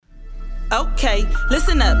Okay,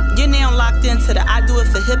 listen up. You're now locked into the I Do It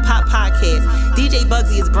for Hip Hop podcast. DJ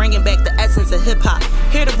Bugsy is bringing back the essence of hip hop.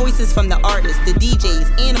 Hear the voices from the artists, the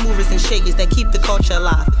DJs, and the movers and shakers that keep the culture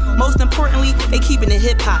alive. Most importantly, they keeping it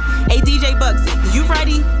hip hop. Hey, DJ Bugsy, you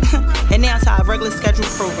ready? And now to our regular scheduled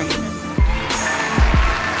program.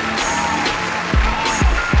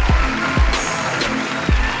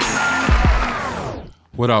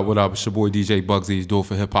 What up? It's your boy DJ Bugsy. He's doing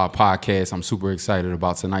for Hip Hop Podcast. I'm super excited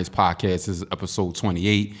about tonight's podcast. This is episode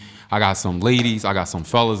 28. I got some ladies, I got some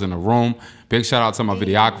fellas in the room. Big shout out to my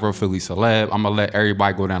videographer, Philly Celeb. I'm gonna let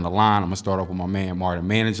everybody go down the line. I'm gonna start off with my man, Martin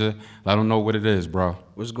Manager. Let them know what it is, bro.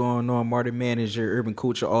 What's going on, Martin Manager, Urban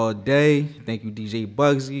Culture all day. Thank you, DJ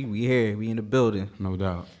Bugsy. We here, we in the building. No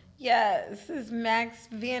doubt. Yeah, this is Max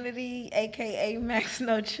Vanity, a.k.a. Max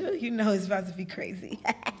No Chill. You know it's about to be crazy.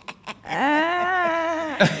 All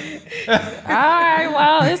right,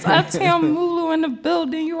 well, it's Uptown Mulu in the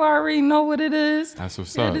building. You already know what it is. That's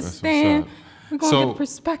what's up. We're going to get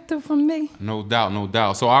perspective from me. No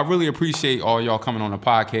doubt. So I really appreciate all y'all coming on the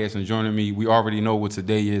podcast and joining me. We already know what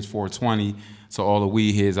today is, 420. So all the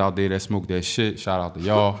weed heads out there that smoke that shit, shout out to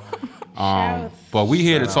y'all. But we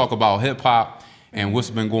here to talk about hip-hop and what's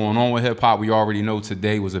been going on with hip-hop. We already know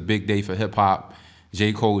today was a big day for hip-hop.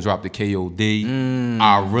 J. Cole dropped the KOD.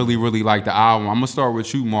 I really like the album. I'm going to start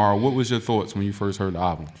with you, Mara. What was your thoughts when you first heard the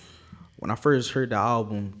album? When I first heard the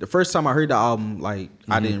album, the first time I heard the album, I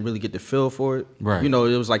didn't really get the feel for it. Right. You know,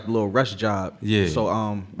 it was like a little rush job. Yeah.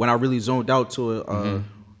 So when I really zoned out to it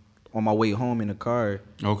on my way home in the car,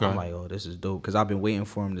 okay, I'm like, oh, this is dope. Because I've been waiting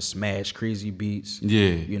for him to smash crazy beats.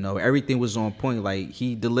 Yeah. You know, everything was on point. Like,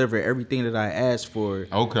 he delivered everything that I asked for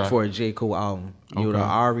a J. Cole album. You know,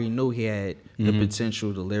 I already knew he had the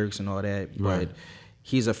potential, the lyrics and all that. But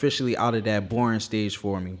he's officially out of that boring stage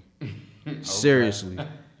for me. Seriously.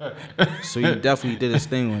 So he definitely did his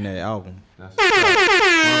thing on that album. What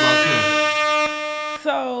about you?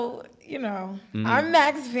 So, you know, I'm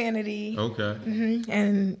Max Vanity. Okay.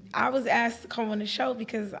 And I was asked to come on the show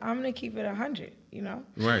because I'm going to keep it 100, you know?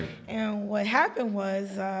 Right. And what happened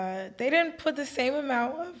was they didn't put the same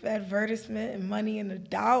amount of advertisement and money in the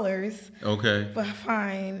dollars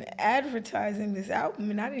behind advertising this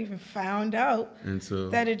album. And I didn't even find out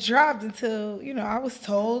that it dropped until, you know, I was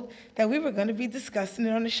told that we were going to be discussing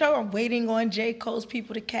it on the show. I'm waiting on J. Cole's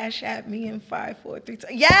people to cash at me in 5, 4, 3, 2.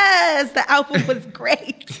 Yes, the album was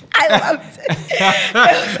great. I loved it. It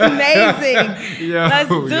was amazing. Let's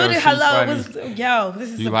do this. Hello. This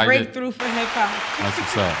is a breakthrough for hip hop. That's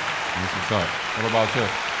what's up. What about you?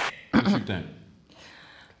 What you think?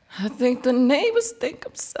 I think the neighbors think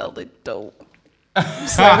I'm selling dope. Yo,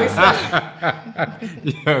 she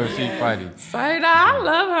funny. I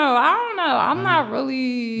love him. I don't know. I'm not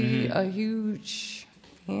really a huge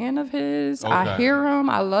fan of his. Okay. I hear him.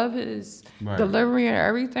 I love his delivery and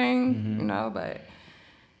everything, you know, but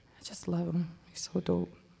I just love him. He's so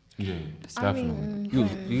dope. Yeah, definitely.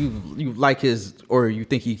 You like his, or you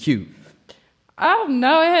think he cute? I don't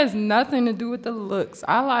know. It has nothing to do with the looks.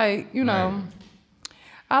 I like, you know,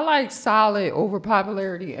 I like solid over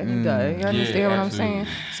popularity any day. You understand what I'm saying?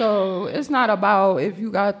 So it's not about if you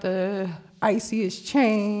got the iciest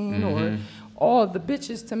chain or all the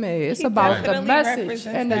bitches to me. It's about the message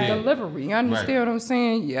and the delivery. You understand what I'm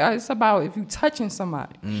saying? Yeah, it's about if you touching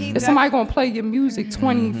somebody. Is somebody going to play your music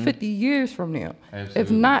 20, 50 years from now? Absolutely.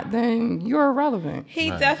 If not, then you're irrelevant.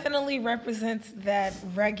 He definitely represents that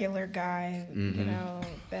regular guy, you know,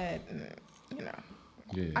 that, you know.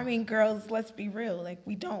 Yeah. I mean, girls, let's be real. Like,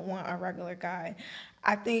 we don't want a regular guy.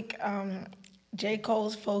 I think J.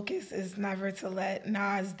 Cole's focus is never to let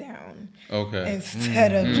Nas down. Okay.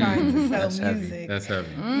 Instead of trying to sell music. That's heavy.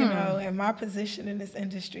 You know, and my position in this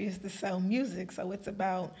industry is to sell music. So it's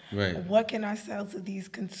about what can I sell to these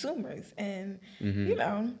consumers? And, you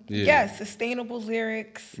know, yes, sustainable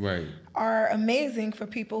lyrics are amazing for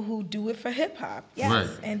people who do it for hip hop. Yes.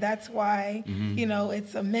 Right. And that's why, you know,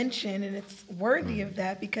 it's a mention and it's worthy of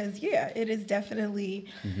that because, it is definitely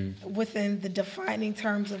within the defining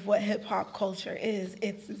terms of what hip hop culture is.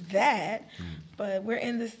 It's that, but we're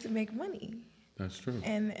in this to make money. That's true.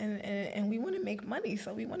 And we want to make money,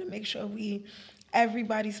 so we want to make sure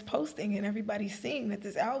everybody's posting and everybody's seeing that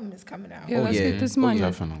this album is coming out. Let's get this money.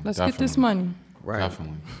 Let's get this money. Right.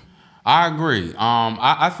 Definitely. I agree.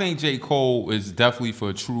 I think J. Cole is definitely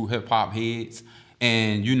for true hip hop heads,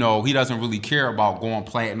 and you know he doesn't really care about going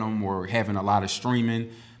platinum or having a lot of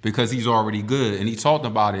streaming because he's already good. And he talked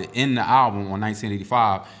about it in the album on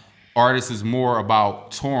 1985. artists is more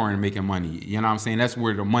about touring and making money. You know what I'm saying? That's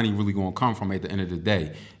where the money really gonna come from at the end of the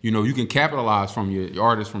day. You know, you can capitalize from your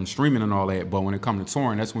artists from streaming and all that, but when it comes to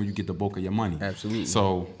touring, that's when you get the bulk of your money. Absolutely.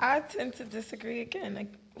 So I tend to disagree again.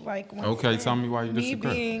 Like okay, tell me why you disagree.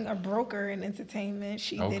 Me being a broker in entertainment,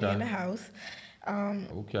 She Diddy in the house.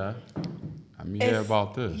 Okay. I'm here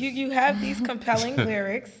about this. You have these compelling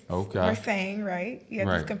lyrics. Okay. We're saying, right? You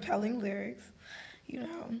have these compelling lyrics. You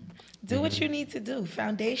know, do what you need to do.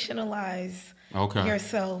 Foundationalize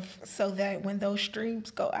yourself so that when those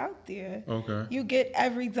streams go out there, you get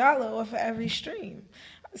every dollar off of every stream.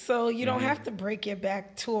 So you don't have to break your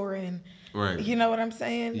back touring. Right. You know what I'm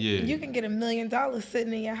saying? Yeah. You can get $1 million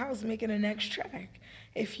sitting in your house making the next track.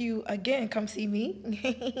 If you, again, come see me.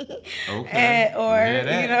 Or, you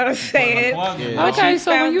know what I'm saying? Okay,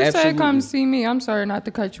 so when you say come see me, I'm sorry not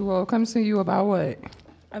to cut you off. Come see you about what?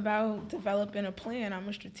 About developing a plan. I'm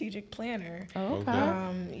a strategic planner.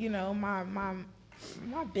 You know,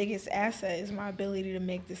 my biggest asset is my ability to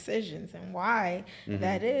make decisions, and why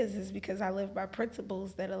that is because I live by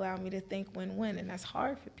principles that allow me to think win-win, and that's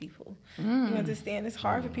hard for people. You understand? It's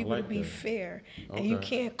hard for people to be fair, and you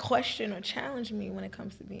can't question or challenge me when it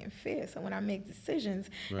comes to being fair. So when I make decisions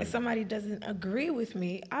and somebody doesn't agree with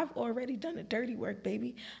me, I've already done the dirty work,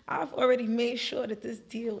 baby. I've already made sure that this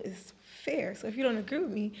deal is fair. So if you don't agree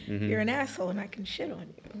with me, you're an asshole, and I can shit on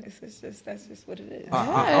you. That's just what it is.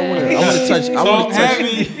 I want to touch. I want to touch.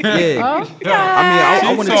 Yeah. Okay.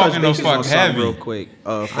 I want to touch bases on something heavy. real quick.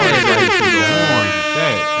 Damn.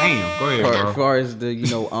 Go ahead, bro. As far as the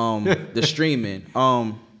the streaming,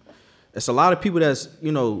 it's a lot of people that's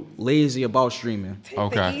lazy about streaming.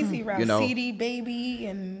 Take the easy route, CD baby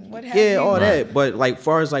and what have you. Yeah, all that. But like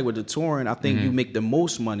far as like with the touring, I think you make the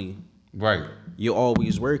most money. Right. You're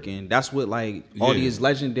always working. That's what like all these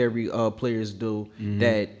legendary players do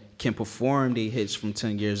that can perform their hits from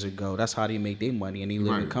 10 years ago. That's how they make their money, and they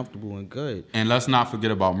living comfortable and good. And let's not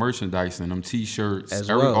forget about merchandise and them T-shirts,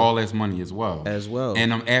 all that's money as well.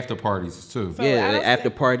 And them after parties too. So the after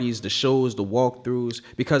parties, the shows, the walkthroughs.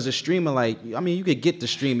 Because the streaming, you could get the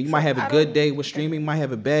streaming. You might have a good day with streaming, you might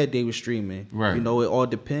have a bad day with streaming. Right. It all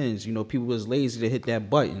depends. People was lazy to hit that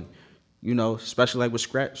button. Especially like with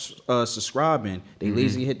subscribing. They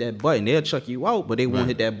lazy to hit that button. They'll chuck you out, but they won't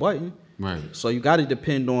hit that button. Right. So you got to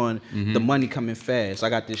depend on the money coming fast.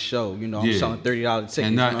 I got this show, I'm selling $30 tickets.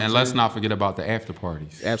 And let's not forget about the after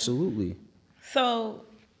parties. Absolutely. So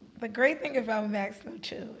the great thing about Max No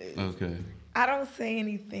Chill is I don't say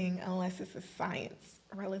anything unless it's a science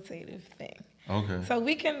relative thing. Okay. So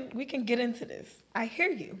we can get into this. I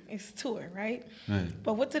hear you. It's tour, right?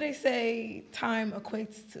 But what do they say time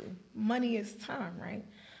equates to? Money is time, right?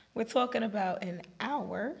 We're talking about an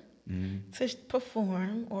hour to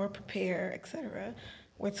perform or prepare, etc.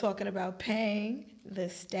 We're talking about paying the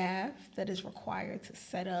staff that is required to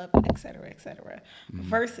set up, etc.,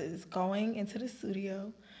 versus going into the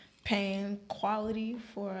studio, paying quality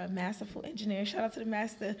for a masterful engineer. Shout out to the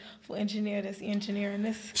masterful engineer that's engineering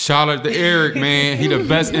this. Shout out to Eric, man. He the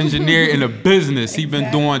best engineer in the business. He been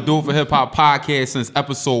doing Do It For Hip Hop podcast since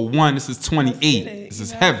episode 1. This is 28. This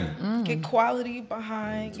is heavy. Get quality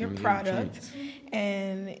behind your product.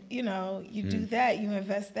 And, you do that, you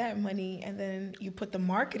invest that money, and then you put the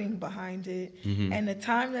marketing behind it. And the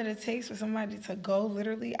time that it takes for somebody to go,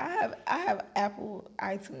 literally, I have Apple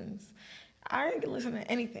iTunes. I can listen to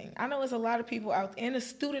anything. I know there's a lot of people out there, and the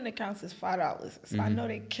student accounts is $5. So I know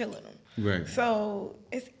they're killing them. Right. So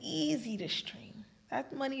it's easy to stream.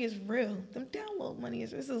 That money is real. Them download money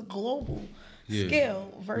this is global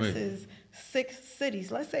scale versus 6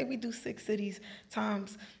 cities. Let's say we do 6 cities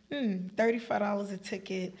times $35 a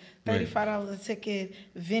ticket, $35 a ticket,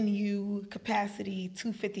 venue capacity,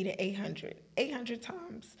 250 to 800. 800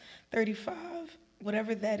 times 35,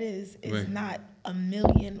 whatever that is not 1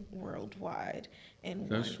 million worldwide in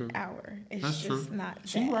 1 hour. It's just not that.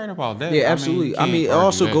 She's right about that. Yeah, absolutely. It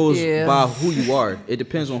also goes by who you are. It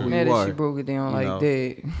depends on who you are. She broke it down like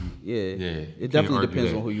that. Yeah. It definitely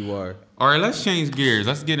depends on who you are. All right, let's change gears.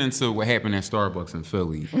 Let's get into what happened at Starbucks in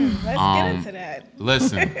Philly. Let's get into that.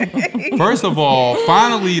 Listen, first of all,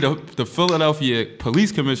 finally, the Philadelphia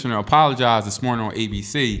police commissioner apologized this morning on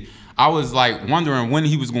ABC. I was wondering when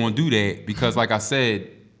he was going to do that because, like I said,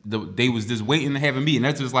 they was just waiting to have a meeting.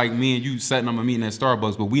 That's just like me and you setting up a meeting at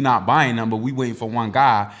Starbucks, but we not buying them, but we waiting for one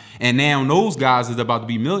guy. And now those guys is about to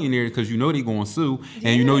be millionaires because they going to sue.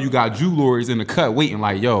 And you got jewelers in the cut waiting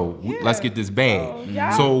let's get this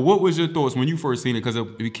bag. So what was your thoughts when you first seen it? Because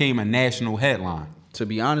it became a national headline. To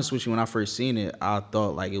be honest with you, when I first seen it, I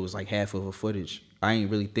thought it was half of a footage. I didn't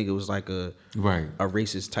really think it was a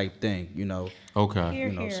racist type thing, Okay.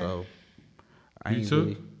 Here. So I you ain't too?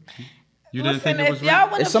 really. You didn't think it was y'all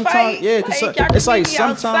want to fight? Yeah, like, it's like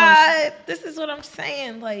sometimes. Outside. This is what I'm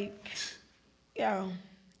saying. Like, yo,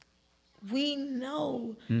 we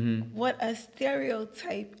know what a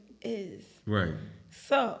stereotype is. Right.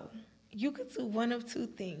 So you could do one of two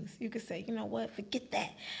things. You could say, you know what, forget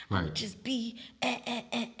that. Right. I'm just be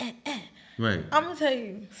Right. I'm gonna tell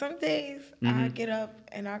you, some days I get up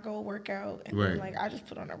and I go work out and then, like I just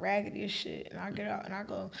put on a raggedy shit and I get out and I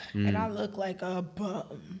go and I look like a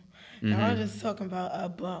bum. And I'm just talking about a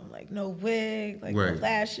bum, like no wig, like no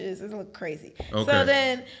lashes. It look crazy. Okay. So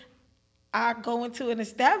then I go into an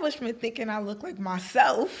establishment thinking I look like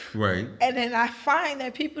myself. Right. And then I find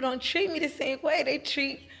that people don't treat me the same way. They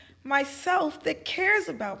treat myself that cares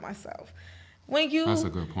about myself. When you That's a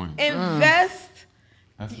good point. Invest.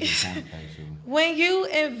 That's a good point, actually. When you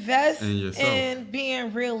invest in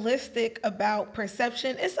being realistic about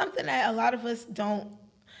perception, it's something that a lot of us don't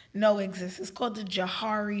know exists. It's called the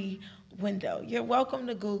Johari window. You're welcome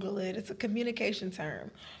to Google it. It's a communication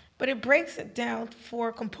term. But it breaks it down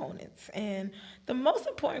 4 components. And the most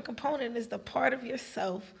important component is the part of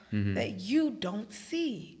yourself that you don't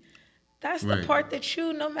see. That's the part that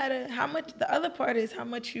you, no matter how much, the other part is how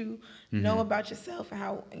much you know about yourself and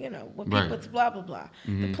how, you know, what people, blah, blah, blah.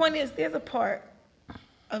 The point is there's a part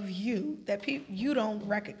of you that you don't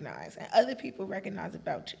recognize and other people recognize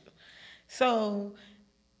about you. So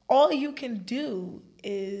all you can do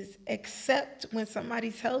is accept when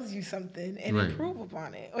somebody tells you something and improve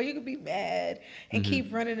upon it. Or you could be mad and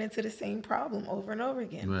keep running into the same problem over and over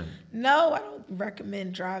again. Right. No, I don't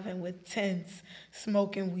recommend driving with tents,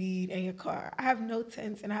 smoking weed in your car. I have no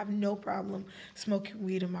tents and I have no problem smoking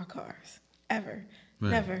weed in my cars. Ever. Right.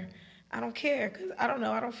 Never. I don't care because I don't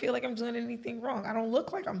know. I don't feel like I'm doing anything wrong. I don't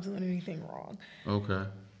look like I'm doing anything wrong. Okay.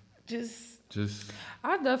 Just.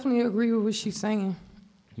 I definitely agree with what she's saying.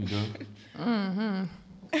 You do?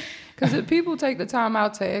 Because if people take the time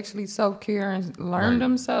out to actually self-care and learn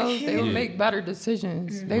themselves, they will make better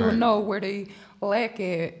decisions. They will know where they lack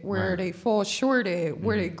at, where they fall short at,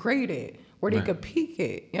 where they great at, where they could peak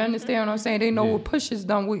at. You understand what I'm saying? They know what pushes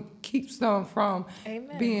them, what keeps them from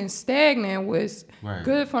being stagnant, what's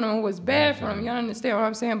good for them, what's bad for them. You understand what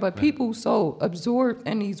I'm saying? But people so absorbed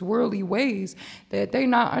in these worldly ways that they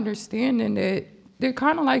not understanding that they're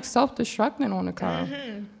kind of like self-destructing on the car.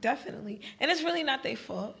 Definitely. And it's really not their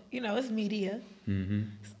fault. You know, it's media.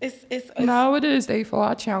 It's no, it is their fault.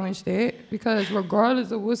 I challenge that. Because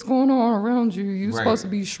regardless of what's going on around you, you're supposed to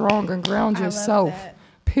be strong and ground yourself.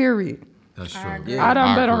 Period. That's true. Yeah. I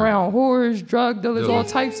done been around whores, drug dealers, all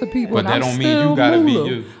types of people. But and that don't mean you gotta be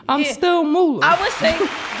you. I'm still moolah. I would say this.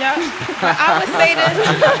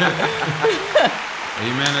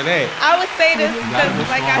 Amen to that. I would say this because,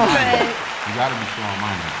 like I said, you gotta be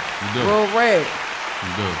strong-minded. You do. Real red. You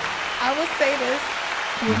do. I would say this.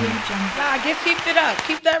 Keep it up.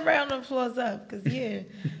 Keep that round of applause up. Because,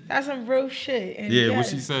 that's some real shit. And what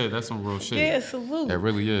she said, that's some real shit. Yeah, salute. That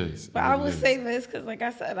really is. But I would say this because, like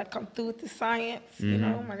I said, I come through with the science. You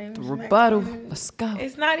know, my name is Rebuttal. Let's go.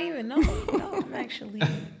 It's not even, no, I'm actually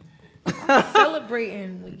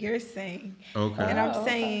celebrating what you're saying. Okay. And I'm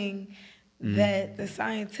saying that the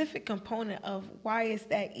scientific component of why it's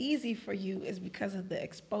that easy for you is because of the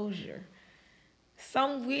exposure.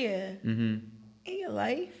 Somewhere in your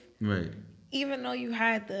life, even though you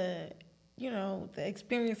had the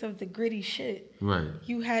experience of the gritty shit,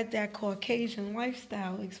 you had that Caucasian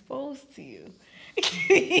lifestyle exposed to you.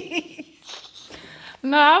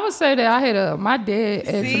 No, I would say that my dad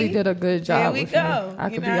actually did a good job. There we go. I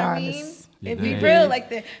could be honest. It be real like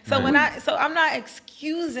that. So I'm not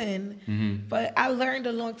excusing, but I learned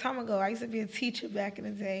a long time ago. I used to be a teacher back in the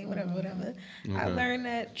day, whatever. Okay. I learned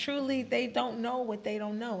that truly they don't know what they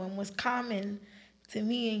don't know, and what's common to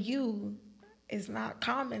me and you is not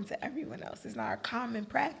common to everyone else. It's not a common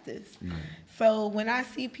practice. So when I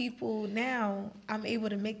see people now, I'm able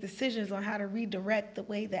to make decisions on how to redirect the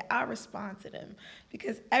way that I respond to them,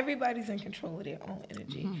 because everybody's in control of their own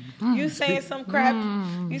energy. You saying some crap,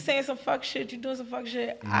 you saying some fuck shit, you doing some fuck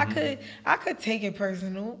shit. I could take it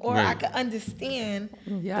personal, or I could understand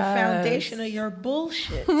the foundation of your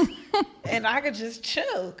bullshit, and I could just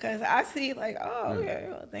chill because I see like,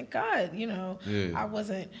 thank God, I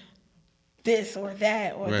wasn't this or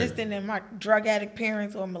that, or this didn't my drug addict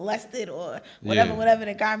parents or molested or whatever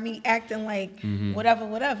that got me acting like whatever.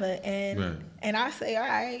 And I say, all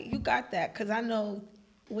right, you got that, because I know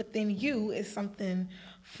within you is something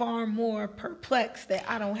far more perplexed that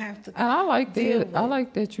I don't have to. And I like that. I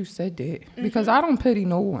like that you said that, because I don't pity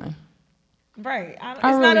no one. Right. It's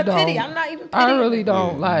really not a pity. I'm not even pitying. I really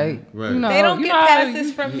don't. Like, right. You know, they don't get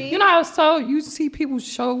passes from me. You know how so you see people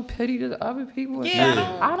show pity to other people?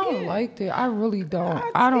 Yeah. I don't like that. I really don't.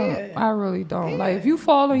 I really don't. Yeah. Like, if you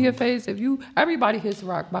fall on your face, everybody hits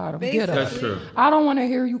rock bottom. Basically. Get up. That's true. I don't want to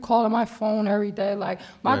hear you calling my phone every day. Like,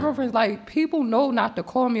 my girlfriend's like, people know not to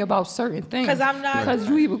call me about certain things. Because I'm not. Because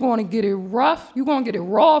you either going to get it rough, you going to get it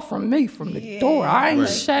raw from me, from the door. I ain't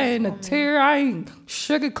shedding a tear. I ain't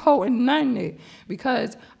sugarcoating nothing there.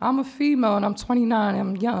 Because I'm a female and I'm 29 and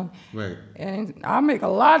I'm young. Right. And I make a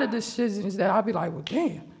lot of decisions that I'll be like, well,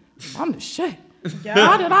 damn, I'm the shit.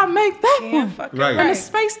 How did I make that one? Right. In the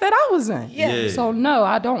space that I was in. Yeah. So, no,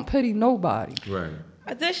 I don't pity nobody. Right.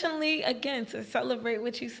 Additionally, again, to celebrate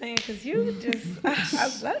what you're saying, because you just,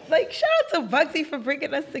 like, shout out to Bugsy for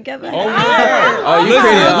bringing us together. Oh,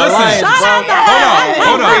 yeah. Listen.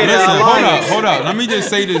 Hold up. Let me just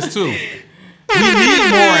say this, too. We need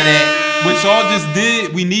more of that, which y'all just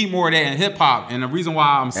did. We need more of that in hip hop, and the reason why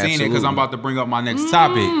I'm saying it because I'm about to bring up my next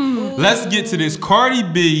topic. Let's get to this Cardi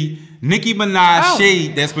B, Nicki Minaj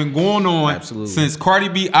shade that's been going on since Cardi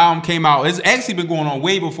B album came out. It's actually been going on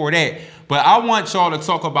way before that. But I want y'all to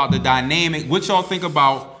talk about the dynamic. What y'all think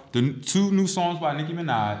about the 2 new songs by Nicki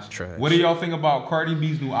Minaj? Trash. do y'all think about Cardi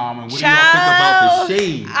B's new album? What do y'all think about the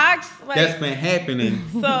shade that's been happening?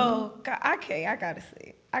 So, okay, I gotta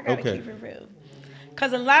say, I gotta keep it real.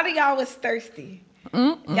 Because a lot of y'all was thirsty.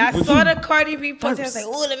 Y'all saw the Cardi B post. I was like,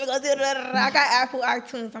 oh, let me go do that. I got Apple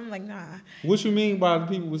iTunes. I'm like, nah. What you mean by the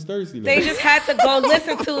people was thirsty? Though? They just had to go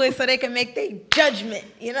listen to it so they can make their judgment.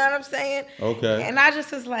 You know what I'm saying? Okay. And I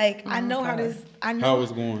just was like, I know how this. I know how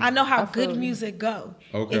it's going. I know how good music go.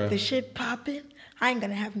 Okay. If the shit popping, I ain't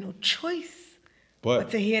gonna have no choice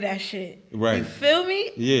but to hear that shit. Right. You feel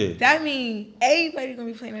me? Yeah. That means everybody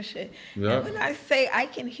gonna be playing that shit. Yep. And when I say I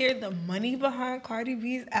can hear the money behind Cardi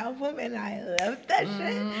B's album and I love that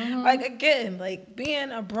shit. Like, again, like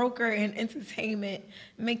being a broker in entertainment,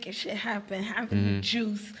 making shit happen, having the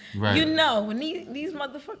juice. Right. You know, when these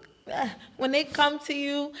motherfuckers, when they come to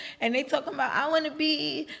you and they talking about, I want to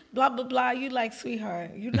be blah, blah, blah, you like,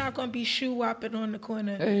 sweetheart, you're not going to be shoe-whopping on the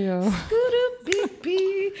corner. Hey, yo. Scooter, beep,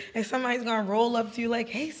 beep. And somebody's going to roll up to you like,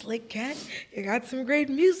 hey, Slick Cat, you got some great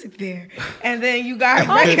music there. And then you got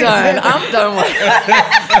I'm done with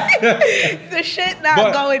it. The shit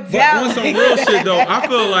not going down. But on some real shit, though, I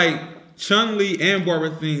feel like Chun-Li and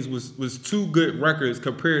Barbara Things was 2 good records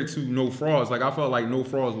compared to No Frauds. Like, I felt like No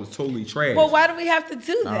Frauds was totally trash. But why do we have to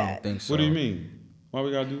do that? I don't think so. What do you mean? Why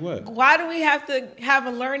we gotta do what? Why do we have to have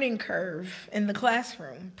a learning curve in the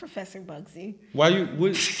classroom, Professor Bugsy? What you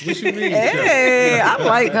mean? Hey, I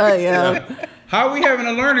like her, yeah. How are we having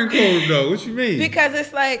a learning curve, though? What you mean? Because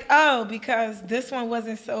it's like, because this one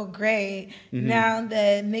wasn't so great. Now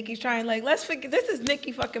that Nicki's trying, like, let's forget, this is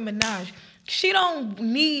Nicki fucking Minaj. She don't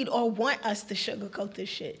need or want us to sugarcoat this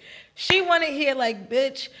shit. She want to hear, like,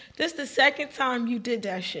 bitch, this the second time you did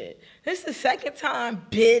that shit. This the second time,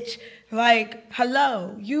 bitch. Like,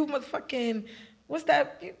 hello, you motherfucking, what's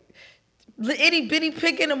that? Itty bitty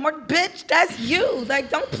pig in a mark, bitch. That's you. Like,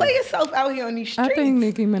 don't play yourself out here on these streets. I think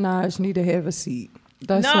Nicki Minaj need to have a seat.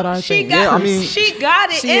 That's no, what I think. She got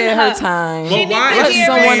it she in her time. But why let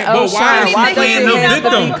someone else shine? Why does it have to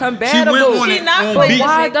be compatible? She went on Beats.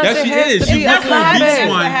 Why does it have to be? She went on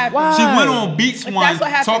Beats One. She went on Beats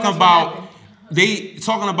One talking about. They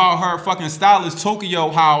talking about her fucking stylist Tokyo,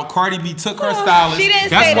 how Cardi B took her stylist. She didn't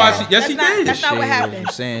say that. Yes, she did. That's not what happened.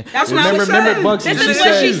 That's not what she said. This is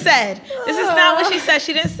what she said. This is not what she said.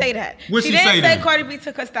 She didn't say that. She didn't say Cardi B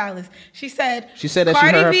took her stylist. She said that she hurt her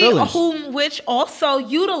Cardi feelings. B, which also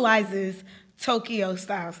utilizes Tokyo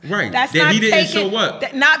styles. Right. That's that not he didn't taken, show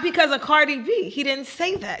up. Not because of Cardi B. He didn't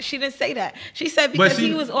say that. She didn't say that. She said because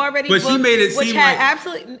he was already booked, she made it which seem had like,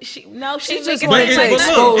 absolutely she just but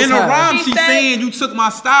look, in the rhyme she's saying you took my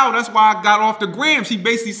style. That's why I got off the gram. She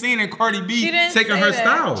basically saying that Cardi B taking her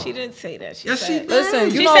style. She didn't say that. She did.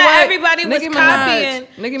 Listen, she said everybody was copying.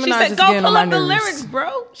 Nicki Minaj she said, go pull up the lyrics,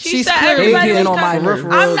 bro. She's said everybody was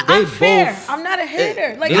copying. I'm fair. I'm not a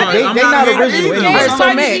hater. Like they not original.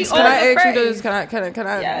 So Max, can I ask you this? Can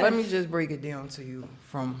I? Yes. Let me just break it down to you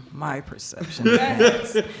from my perception.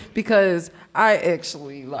 Because I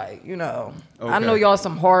actually I know y'all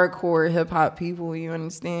some hardcore hip hop people, you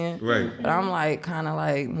understand? Right. But I'm kind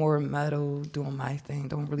of more metal, doing my thing,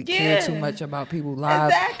 don't really care too much about people's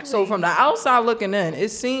lives. Exactly. So from the outside looking in,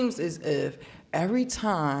 it seems as if every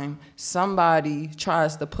time somebody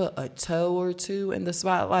tries to put a toe or two in the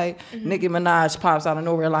spotlight, Nicki Minaj pops out of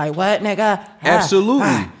nowhere like, what, nigga?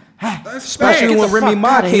 Absolutely. Especially when Remy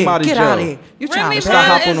Ma came out of jail. Get out of here. You trying to start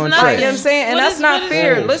hopping on track. You know what I'm saying? And that's not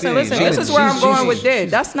fair. Listen. This is where I'm going with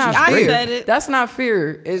that. That's not fair. That's not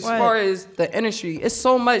fair as far as the industry. It's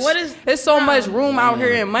so much. It's so much room out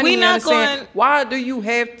here and money. Why do you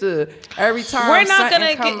have to every time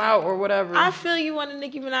something come out or whatever? I feel you on the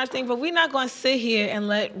Nicki Minaj thing, but we're not going to sit here and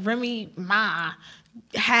let Remy Ma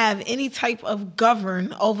have any type of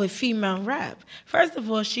govern over female rap. First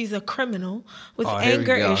of all, she's a criminal with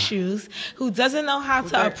anger issues who doesn't know how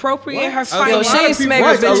to appropriate her finances.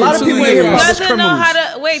 A lot of people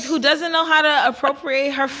who doesn't know how to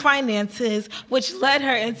appropriate her finances, which led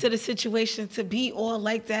her into the situation to be all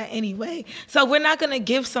like that anyway. So we're not gonna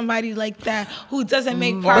give somebody like that who doesn't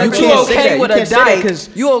make progress. You okay with a dyke?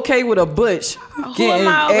 You okay with a butch getting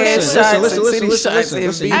ass shots and city shots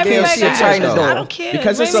and I don't care.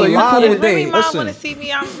 Because it's a lot of Remy Ma want to see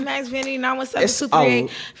me. I'm Max Vandy,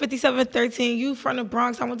 917-238-5713. You from the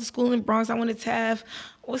Bronx? I went to school in Bronx. I went to Taft.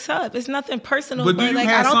 What's up? It's nothing personal, but like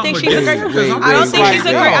I don't think she's a great. I don't think she's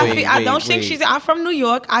a great. I don't think she's. I'm from New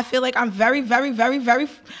York. I feel like I'm very, very, very, very,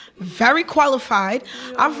 very qualified.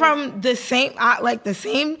 I'm from the same. Like the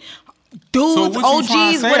same. Dudes,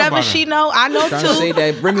 OGs, whatever she know, I know too. Trying to say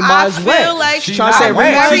that Remy Ma is wet. I feel like she's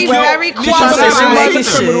very, very qualified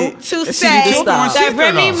to say that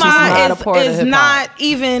Remy Ma is not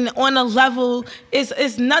even on a level.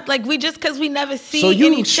 It's not like we just because we never see. So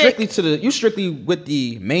you strictly with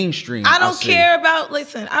the mainstream. I don't care about.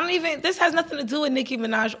 Listen, I don't even. This has nothing to do with Nicki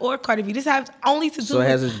Minaj or Cardi B. This has only to do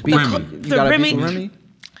with Remy.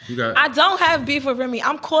 I don't have beef with Remy.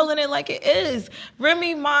 I'm calling it like it is.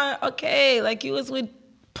 Remy Ma, okay, like you was with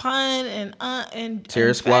Pun and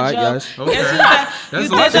Terror Squad, yes. Okay. You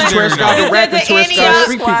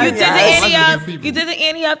did the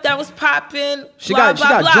Annie Up that was popping. She got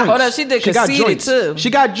joints. Hold on, she did Conceited too. She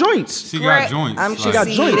got joints. She got joints. She got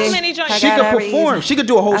joints. She could perform. She could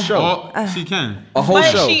do a whole show. She can. A whole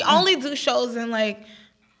show. But she only do shows in like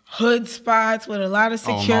hood spots with a lot of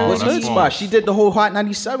security. What's hood spots? She did the whole Hot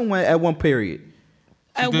 97 one at one period.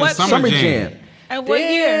 At what Summer Jam? At what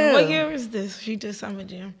year? What year is this? She did Summer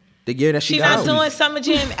Jam. The year that she got out. She's not doing Summer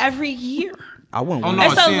Jam every year. I wouldn't.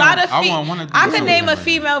 It's a lot of. I could name a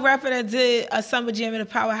female rapper that did a Summer Jam in a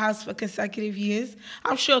Powerhouse for consecutive years.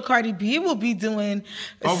 I'm sure Cardi B will be doing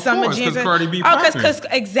Summer Jam. Because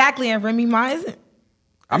exactly, and Remy Ma isn't.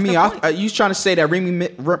 I mean, you trying to say that Remy Ma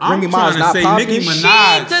is not popular? She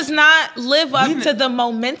does not live up to the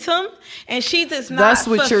momentum, and she does not. That's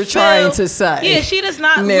what you're trying to say. Yeah, she does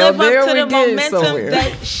not live up to the momentum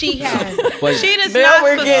that she has. She does not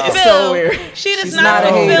fulfill. She does not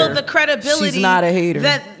fulfill the credibility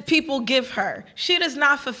that people give her. She does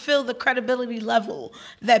not fulfill the credibility level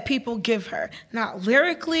that people give her. Not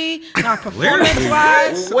lyrically, not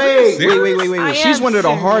performance-wise. Wait. She's one of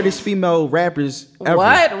the hardest female rappers ever.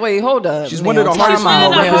 What? Wait, hold up. She's one of the hardest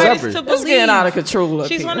female rappers ever. It's getting out of control.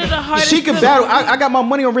 She's one of the hardest. She can battle. I got my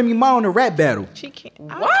money on Remy Ma on the rap battle. She can't.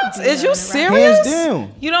 What? Is you serious? Hands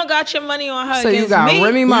down. You don't got your money on her. So you got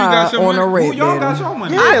Remy Ma on the rap battle. Y'all got your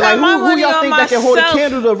money. Yeah, like who y'all think that can hold a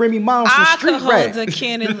candle to Remy Ma on some street rap?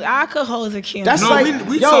 I could hold a candle. That's like,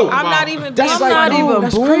 I'm not even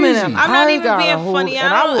booming. I'm not even being funny.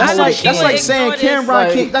 That's like saying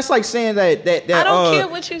Cameron. That's like saying that. I don't care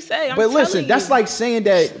what you say. But listen, that's like saying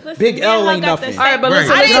that Big L ain't nothing. All right, but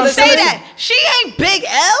listen, I didn't say that. She ain't Big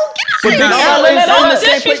L. But Big L is on the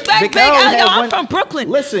same place. Big L. Yo, I'm from Brooklyn.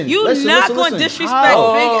 Listen, you not going to disrespect Big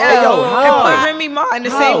L and put Remy Ma in the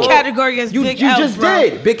same category as Big L. You just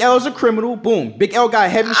did. Big L is a criminal. Boom. Big L got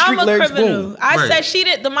heavy street lyrics. Boom. I said she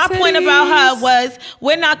did. My point about her was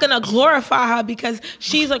we're not gonna glorify her because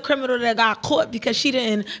she's a criminal that got caught because she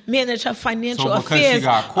didn't manage her financial affairs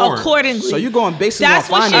accordingly. So you're going basically on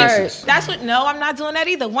finances. No, I'm not doing that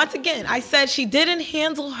either. Once again, I said she didn't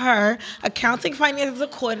handle her accounting finances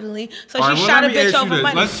accordingly, so she shot a bitch over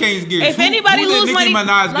money. Let's change gears. If anybody lose money,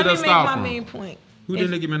 let me make my main point. Who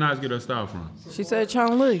did Nicki Minaj get her style from? She said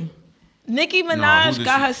Chong Li. Nicki Minaj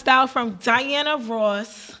got her style from Diana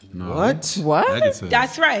Ross. No. What?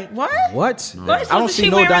 That's right. What? No. I don't see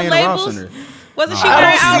no Diana Ross in her. Wasn't she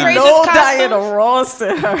wearing outrageous costumes? Diana Ross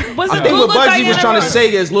in her. I think what Bugsy was trying to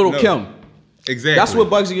say is Little Kim. Exactly. That's what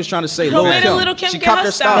Bugsy was trying to say. Little Kim. She copped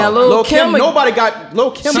her style. Now, Little Kim nobody got.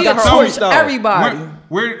 Little Kim she got her own style. Everybody.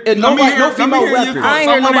 No female rappers. I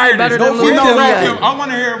ain't hear nobody better than Little Kim. I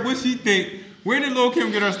want to hear what she think. Where did Lil'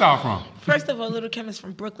 Kim get her style from? First of all, Little Kim is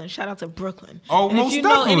from Brooklyn. Shout out to Brooklyn. Oh, and most if you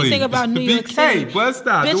definitely. know anything about New York City,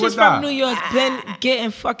 bitches from New York been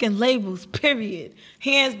getting fucking labels. Period.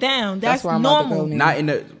 Hands down. That's normal. Not in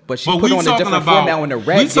the, but she put on a different format on the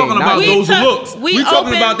rap game. We talking about those looks. We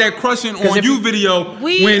talking about that crushing on you video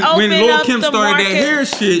when Lil Kim started that hair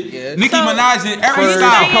shit. Nicki Minaj in every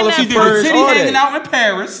style. She did a titty hanging out in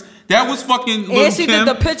Paris. That was fucking Lil Kim. And she did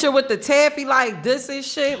the picture with the taffy like this and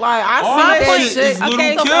shit. Like I see that shit.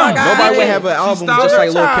 Okay, nobody would have an album just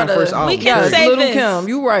like Lil Kim first album. We can say Little this. Kim,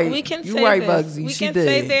 you right. We can you say right, this. Bugsy. We she can did.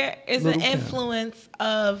 say there is an influence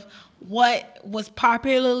of what was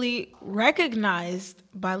popularly recognized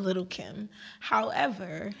by Little Kim.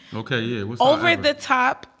 However, over the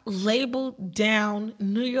top, labeled down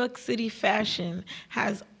New York City fashion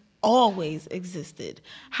has always existed.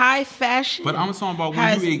 High fashion. But I'm talking about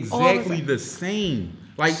when you exactly the same.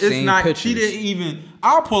 Like same it's not. Pictures. She didn't even.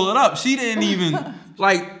 I'll pull it up. She didn't even.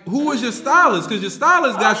 Like, who was your stylist? Because your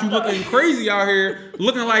stylist got you looking crazy out here,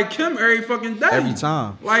 looking like Kim every fucking day. Every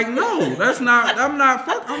time. Like, no, that's not. I'm not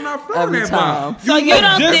feeling that time. So you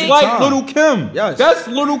don't just think like Little Kim. Yes. That's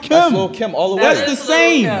Little Kim. That's Little Kim all the way. That's the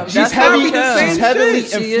same. She's heavily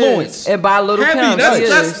influenced. And by Little Kim,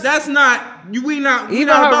 that's not. We not even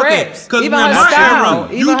not her about raps, because even her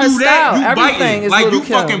style, you do that, you biting like you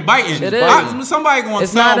Kim. fucking biting. It is. Somebody gonna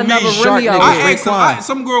it's tell not me. I asked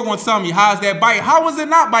some girl gonna tell me how's that biting? How was it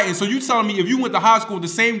not biting? So you telling me if you went to high school with the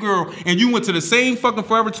same girl and you went to the same fucking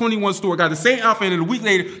Forever 21 store, got the same outfit, and a week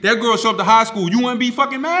later that girl showed up to high school, you wouldn't be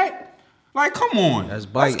fucking mad? Like, come on,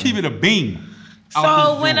 let's keep it a beam.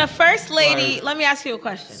 So when a first lady, let me ask you a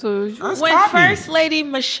question. When First Lady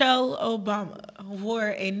Michelle Obama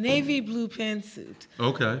wore a navy blue pantsuit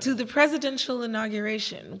to the presidential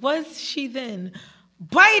inauguration, was she then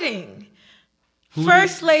biting?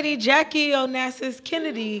 First Lady Jackie Onassis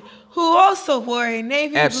Kennedy, who also wore a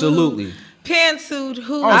navy blue pantsuit,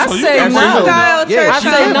 who I say no. I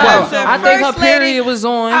say no. I think her period was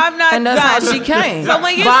on, and that's how she came. So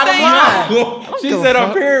when you she said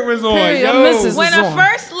her period was on. When a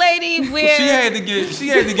first lady wears, she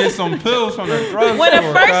had to get some pills from the drugstore. When a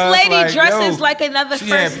first lady dresses like another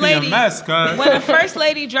first lady, when a first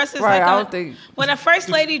lady dresses when a first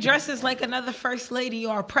lady dresses like another first lady,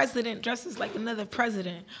 or a president dresses like another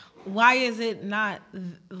president, why is it not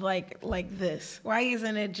like this? Why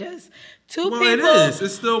isn't it just two people? It is.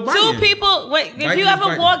 It's still biting. Two people. Wait, if you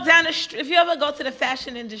ever walk down the street, if you ever go to the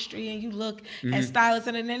fashion industry and you look at stylists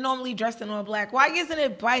and they're normally dressed in all black, why isn't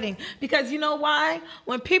it biting? Because you know why?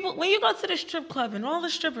 When you go to the strip club and all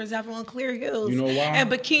the strippers have on clear heels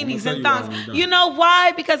and bikinis and thongs, you know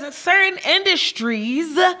why? Because in certain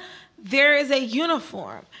industries, there is a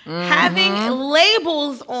uniform. Having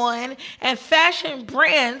labels on and fashion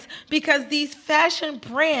brands, because these fashion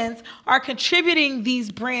brands are contributing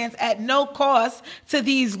these brands at no cost to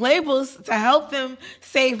these labels to help them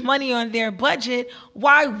save money on their budget.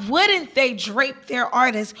 Why wouldn't they drape their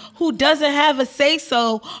artists who doesn't have a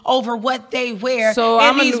say-so over what they wear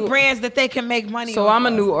in these brands that they can make money on? So I'm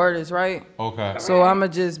a new artist, right? Okay. So I'm going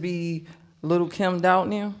to just be Little Kim'd out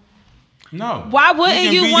now? No. Why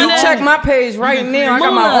wouldn't you want to check my page right now? I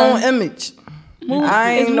got my own image.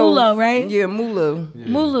 It's Mulu, right? Yeah, Mulu.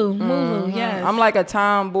 Mulu, yes. I'm like a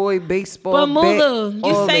tomboy baseball. But Mulu,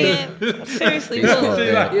 you saying seriously,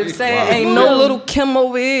 Mulu. You're saying ain't no Little Kim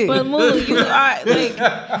over here. But Mulu, you got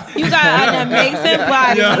an amazing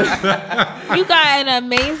body. You got an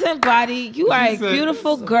amazing body. You are a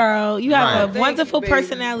beautiful girl. You have a wonderful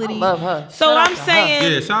personality. I love her. So I'm saying,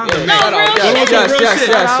 real shit.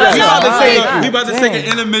 Yes. We about to take an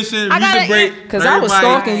intermission, music break. Because I was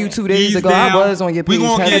stalking you 2 days ago. I was on your page. We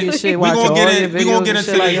gonna get into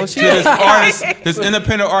this artist, this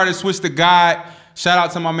independent artist, Switch the God. Shout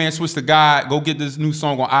out to my man Switch the God. Go get this new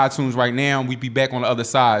song on iTunes right now. We be back on the other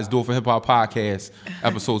side. It's Do It for Hip Hop Podcast,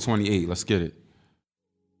 episode 28. Let's get it.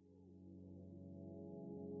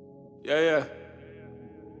 Yeah.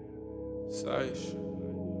 Sight.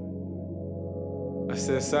 I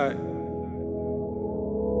said sight.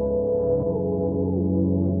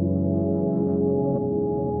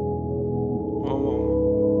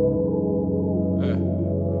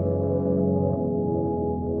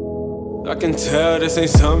 I can tell this ain't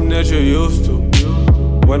something that you're used to.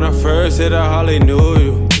 When I first hit, I hardly knew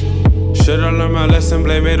you. Should've learned my lesson,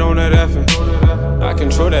 blame it on that effing. I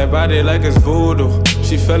control that body like it's voodoo.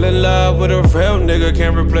 She fell in love with a real nigga,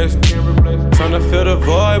 can't replace him. Tryna fill the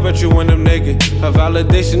void, but you end up naked. Her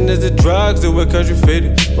validation is the drugs, do it cause you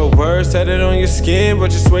faded. But words tatted on your skin,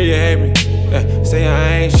 but you swear you hate me. Say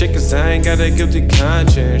I ain't shit cause I ain't got a guilty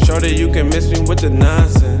conscience. Shorty, you can miss me with the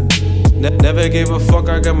nonsense. Never gave a fuck,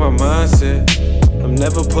 I got my mindset. I'm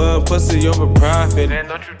never putting pussy over profit. And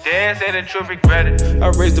don't you dare say that you'll regret it. I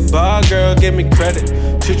raised the bar, girl, give me credit.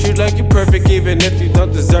 Treat you like you're perfect even if you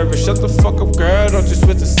don't deserve it. Shut the fuck up, girl, don't you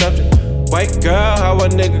switch the subject. White girl, how a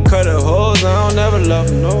nigga cut her hoes, I don't ever love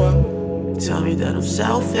her, no way. Tell me that I'm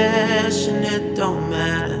selfish and it don't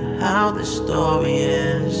matter how the story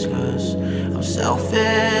ends, 'cause I'm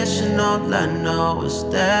selfish and all I know is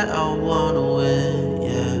that I wanna win,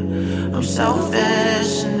 yeah. I'm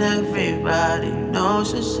selfish and everybody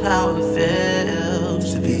knows just how it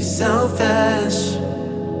feels to be selfish.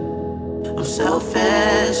 I'm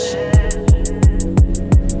selfish.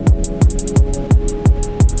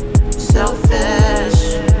 Selfish.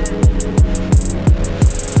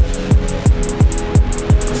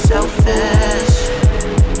 I'm selfish.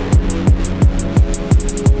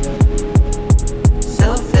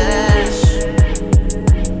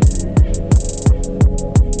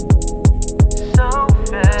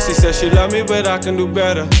 She said she love me, but I can do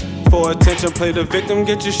better. For attention, play the victim,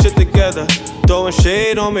 get your shit together. Throwing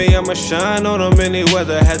shade on me, I'ma shine on them any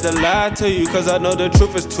weather. Had to lie to you, cause I know the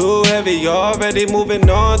truth is too heavy. You're already moving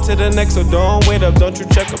on to the next, so don't wait up, don't you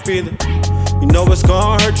check up either. You know it's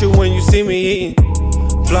gonna hurt you when you see me eating.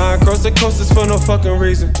 Flying across the coast is for no fucking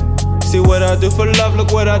reason. See what I do for love,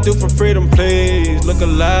 look what I do for freedom, please. Look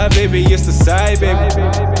alive, baby, it's the side, baby.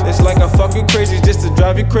 It's like I fuck you crazy just to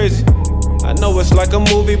drive you crazy. I know it's like a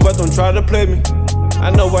movie, but don't try to play me. I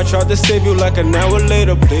know I tried to save you like an hour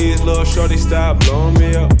later. Please, little shorty, stop blowing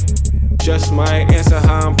me up. Just might answer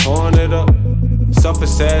how I'm pouring it up.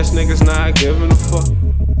 Selfish ass niggas not giving a fuck.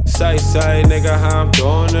 Side, nigga, how I'm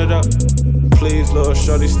throwing it up. Please, little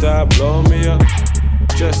shorty, stop blowing me up.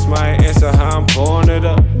 Just might answer how I'm pouring it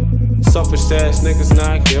up. Selfish ass niggas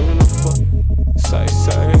not giving a fuck. Side,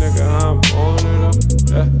 nigga, how I'm pouring it up.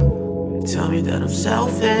 Yeah. Tell me that I'm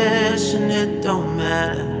selfish and it don't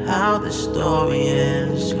matter how the story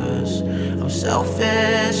ends, 'cause I'm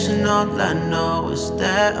selfish and all I know is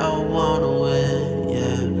that I wanna win,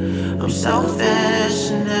 yeah. I'm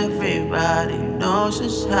selfish and everybody knows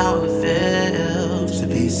just how it feels to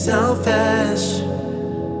be selfish.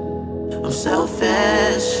 I'm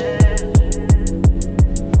selfish.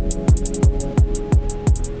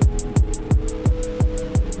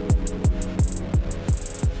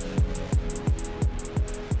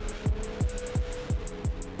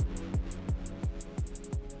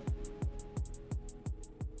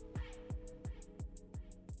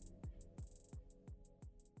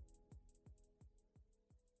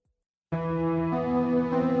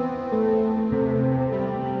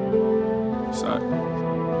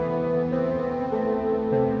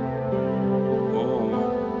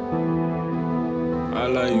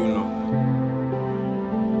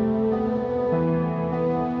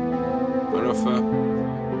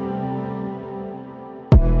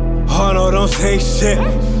 Say shit.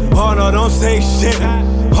 Oh no, don't say shit.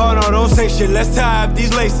 Oh no, don't say shit. Let's tie up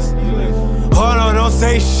these laces. Oh no, don't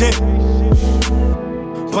say shit.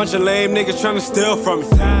 Bunch of lame niggas tryna steal from me.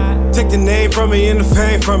 Take the name from me and the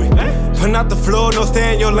fame from me. But not the floor, no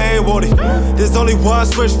stay in your lane, won't it? There's only one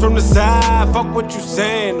switch from the side. Fuck what you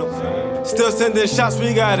saying, no. Still sending shots,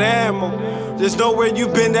 we got ammo. There's nowhere you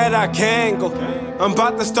been that I can go. I'm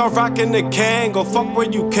about to start rocking the Kango. Fuck where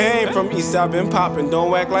you came from. Eastside been poppin',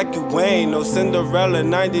 don't act like you ain't. No Cinderella,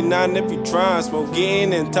 99 if you tryin' smoke.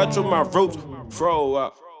 Getting in touch with my roots, throw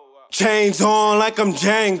up. Chains on like I'm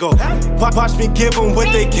Django. Watch me give them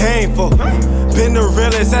what they came for. Been the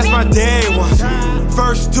realest, that's my day ones.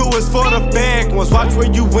 First two is for the bag ones. Watch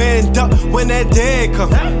where you end up when that day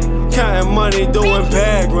come. Counting money, doing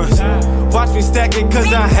bag runs. Watch me stack it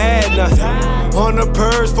cause I had nothing. On the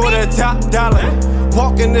purse for that top dollar.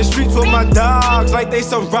 Walking the streets with my dogs like they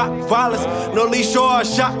some rock wallets. No leash or a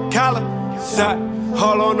shot collar. Sat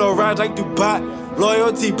all on the ride like Dubai.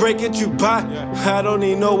 Loyalty break it, you buy. I don't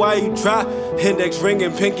even know why you try. Index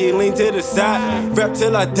ringing, pinky lean to the side. Rep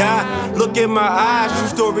till I die. Look in my eyes. True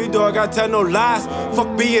story, dog, I tell no lies.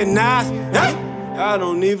 Fuck being nice. I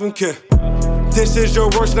don't even care. This is your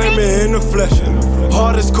worst nightmare in the flesh.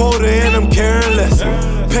 Heart is colder and I'm caring less.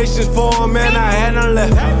 Patience for him and I hadn't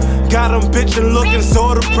left. Got him bitchin' looking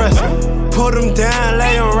so depressed. Put him down,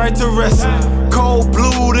 lay him right to rest. Cold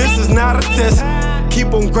blue, this is not a test.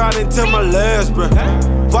 Keep on grinding till my last breath.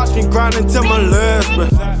 Watch me grinding till my last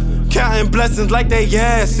breath. Counting blessings like they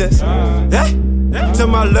assets. Till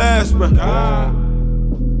my last breath.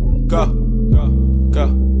 Go,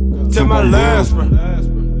 till my last breath.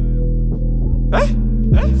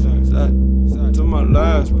 Till my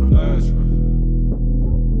last breath.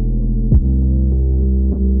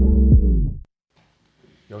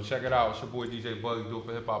 Yo, check it out. It's your boy DJ Bugzy, Do It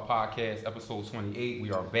For Hip Hop Podcast, episode 28.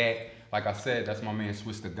 We are back. Like I said, that's my man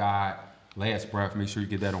Switch the God. Last Breath. Make sure you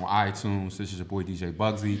get that on iTunes. This is your boy DJ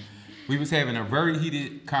Bugsy. We was having a very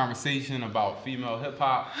heated conversation about female hip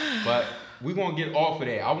hop, but we're gonna get off of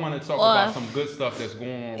that. I want to talk about some good stuff that's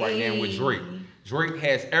going on right now with Drake. Drake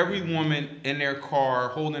has every woman in their car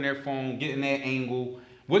holding their phone, getting that angle.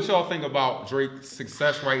 What y'all think about Drake's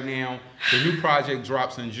success right now? The new project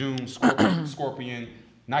drops in June. Scorpion.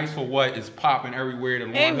 Nice for What is popping everywhere. The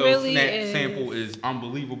Lauryn Hill sample is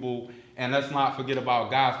unbelievable. And let's not forget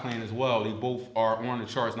about God's Plan as well. They both are on the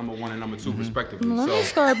charts, number 1 and number 2, respectively. Let me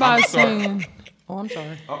start by saying... Oh, I'm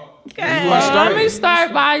sorry. Let me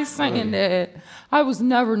start by saying that I was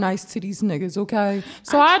never nice to these niggas, okay?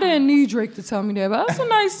 So I didn't need Drake to tell me that, but that's a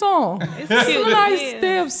nice song. It's a nice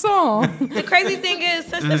damn song. The crazy thing is,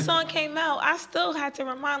 since the song came out, I still had to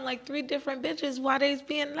remind like 3 different bitches why they's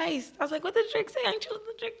being nice. I was like, what did Drake say? I ain't choosing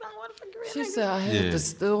the Drake song. What the fuck? She said I had to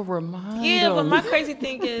still remind them. But my crazy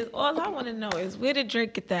thing is, all I want to know is where did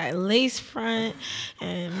Drake get that lace front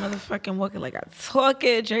and motherfucking walking like I talk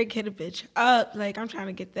it? Drake hit a bitch up. Like, I'm trying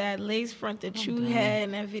to get that lace front that you had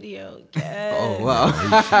in that video. Yes. Oh, wow.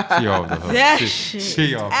 She off the hook. That shit.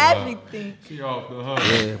 She off the everything. She off the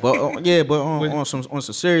hook. But on some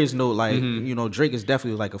serious note, like, you know, Drake is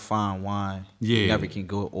definitely like a fine wine. Yeah. He never can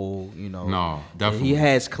go old, you know. No, definitely. He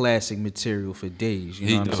has classic material for days,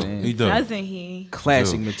 you know what I'm saying? He does. Doesn't he?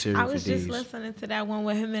 Classic material for days. I was just listening to that one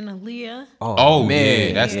with him and Aaliyah. Oh man.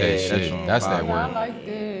 Yeah, that's that shit. That's that word. I like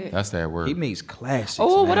that. That's that word. He makes classics.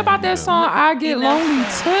 Oh, what about that song, I Get Lonely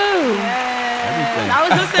Too? Yeah. I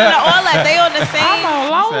was listening to all that. They on the same. I'm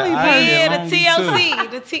a lonely person. Yeah,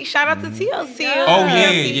 the TLC. Shout out to TLC. Oh,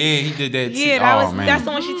 yeah, he did that. Yeah, that's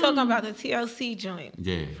the one she talking about, the TLC joint.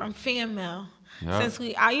 Yeah. From Female. Yep.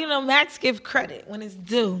 Since Max give credit when it's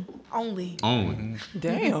due. Only.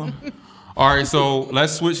 Damn. All right, so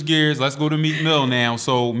let's switch gears. Let's go to Meek Mill now.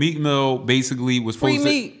 So Meek Mill basically was free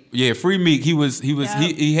Meek. Yeah, free Meek. He was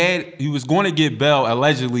going to get bail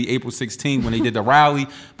allegedly April 16th when they did the rally,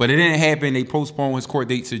 but it didn't happen. They postponed his court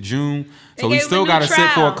date to June, so he still got to sit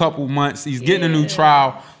for a couple months. He's getting a new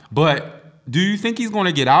trial, but. Do you think he's going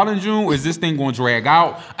to get out in June, or is this thing going to drag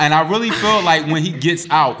out? And I really feel like when he gets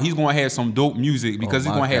out, he's going to have some dope music because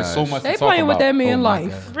he's going to have so much to talk about. They playing with that man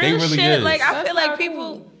life. Real shit. Is. Like, I feel like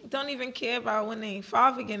people don't even care about when they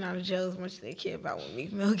father getting out of jail as much as they care about when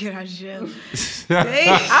Meek Mill get out of jail.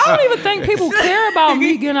 I don't even think people care about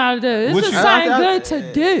me getting out of jail. It's just something good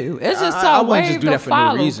to do. It's just a wave to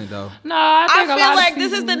follow. No reason, though. No, I feel like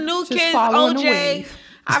this is the new kids OJ.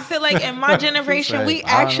 I feel like in my generation, we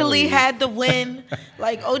actually had the win.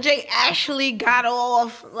 Like, OJ actually got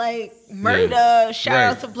off, like, murder. Yeah. Shout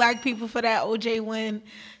out to black people for that OJ win.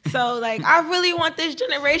 So, like, I really want this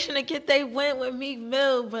generation to get they win with Meek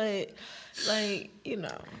Mill, but, like, you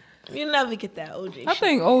know. You never get that OJ shit. I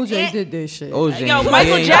think OJ did this shit. OJ,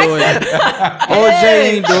 Michael Jackson. OJ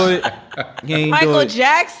ain't do it. He ain't Michael do it.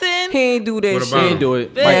 Jackson. He ain't do that shit. He ain't do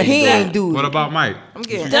it. Yeah, he ain't do it. What about Mike? I'm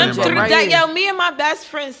getting me and my best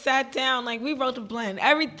friend sat down, like, we wrote the blend,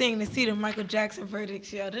 everything to see the Michael Jackson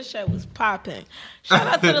verdicts. Yo, this shit was popping. Shout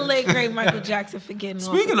out to the late great Michael Jackson for getting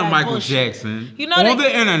off. Speaking of Michael bullshit. Jackson, on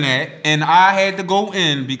the internet, and I had to go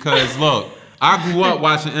in because look. I grew up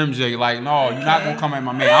watching MJ. Like, no, you're not gonna come at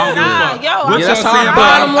my man. I don't give a fuck. What y'all saying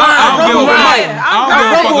about him? I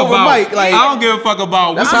don't give a fuck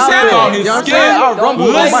about what you said about his skin.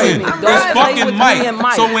 Listen, it's fucking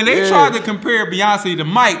Mike. So when they tried to compare Beyonce to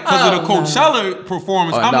Mike because of the Coachella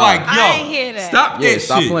performance, I'm like, yo, stop that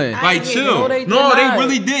shit. Like, chill. No, they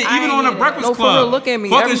really did. Even on the Breakfast Club. Look at me.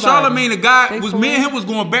 Fucking Charlamagne, the guy was me and him was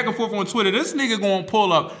going back and forth on Twitter. This nigga gonna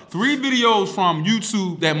pull up 3 videos from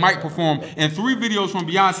YouTube that Mike performed and 3 videos from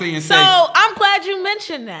Beyonce and say. So I'm glad you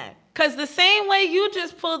mentioned that. Cause the same way you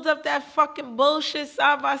just pulled up that fucking bullshit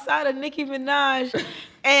side by side of Nicki Minaj.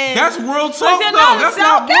 And that's real talk though. That's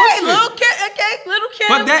not bullshit. Little kid.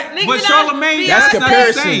 But Charlamagne, that's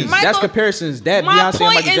comparisons. That's comparisons. That Beyonce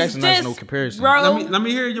and Michael Jackson is no comparison. Bro, let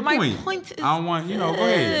me hear your point. I don't want, go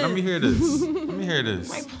ahead. Let me hear this.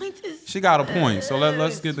 My point is she got a point. So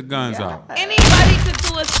let's get the guns out. Anybody could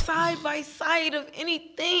do a side by side of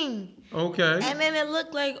anything. Okay. And then it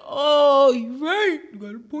looked like, oh, you're right. You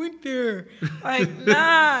got a point there. Like,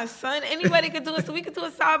 nah, son. Anybody could do it. So we could do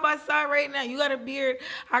it side by side right now. You got a beard.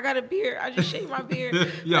 I got a beard. I just shaved my beard. They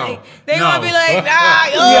gonna be like, nah,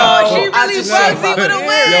 she really Bugsy with a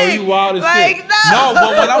wig. Yo, you wild as shit. No,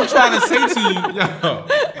 but what I'm trying to say to you,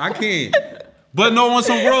 I can't. But no, on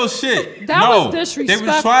some real shit. That was disrespectful.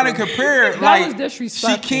 They was trying to compare. That was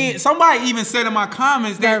disrespectful. She can't. Somebody even said in my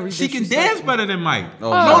comments that she can dance better than Mike.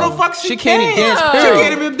 No, the fuck she can't even dance. She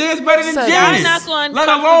can't even dance better than Janet. I'm not going to let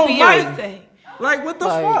alone Beyonce. Like, what the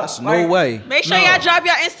fuck? That's no way. Make sure y'all drop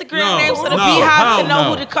your Instagram names so the Beehive to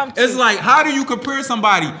know who to come to. It's like, how do you compare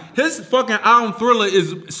somebody? His fucking album Thriller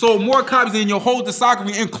is sold more copies than your whole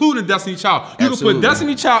discography, including Destiny Child. You can put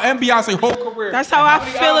Destiny Child and Beyonce whole career. That's how I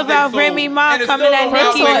feel about Remy Ma coming at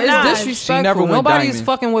Nicki Minaj. It's disrespectful. Nobody's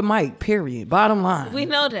fucking with Mike, period. Bottom line. We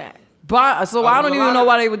know that. So I don't even know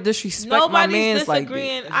why they would disrespect my man's like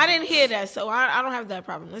that. I didn't hear that, so I don't have that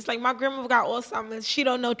problem. It's like my grandma got Alzheimer's. She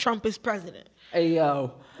don't know Trump is president. Hey,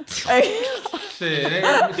 yo. Shit.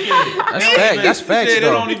 That's facts, though. It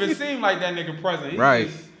don't even seem like that nigga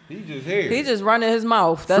president. He just here. He just running his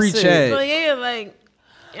mouth. That's Free it. Chad. So yeah, like,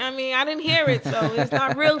 I mean, I didn't hear it, so it's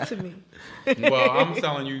not real to me. Well, I'm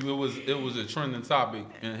telling you, it was a trending topic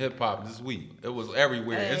in hip hop this week. It was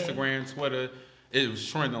everywhere. Instagram, Twitter. It was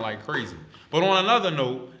trending like crazy. But on another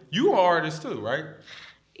note, you are an artist too, right?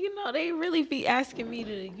 You know, they really be asking me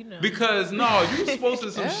to, Because, no, you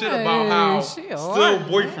posted some shit about how still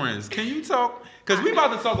boyfriends. Can you talk? Because we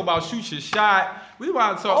about to talk about shoot your shot. We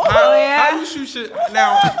about to talk how you shoot shit.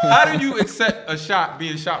 Now, how do you accept a shot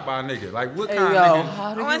being shot by a nigga? Like, what kind of nigga?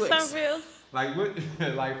 How do you some real? Like, what?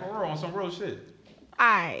 Like, for real, on some real shit. All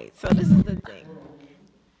right, so this is the thing.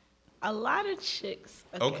 A lot of chicks.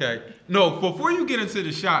 Okay. No, before you get into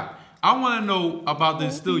the shot, I want to know about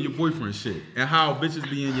this still your boyfriend shit and how bitches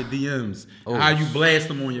be in your DMs, how you blast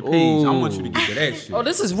them on your page. I want you to get to that shit. Oh,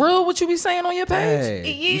 this is real? What you be saying on your page?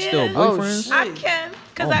 Hey, Yeah. you still boyfriends? I can,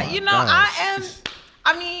 because I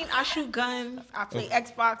shoot guns. I play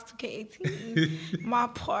Xbox 2K18, my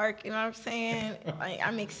park. You know what I'm saying? Like, I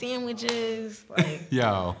make sandwiches. Like,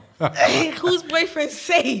 yo, whose boyfriend's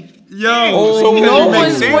safe? Yo, so no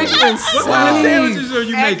one's boyfriend's safe. What kind of sandwiches are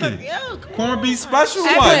you making? Corned beef special?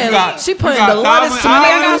 What? She putting the lettuce, tomatoes.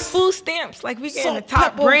 I got food stamps. Like, we getting the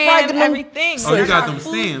top brand, everything. Oh, you got them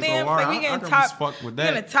stamps. Like, we getting top. We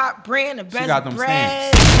getting the top brand, the best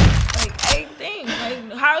bread. Like, everything.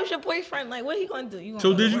 Like, how's your boyfriend? Like, what he gonna do?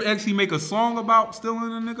 So did you actually make a song about stealing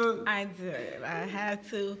a nigga? I did. I had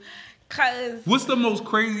to. Cause what's the most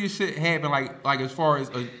craziest shit happen? Like as far as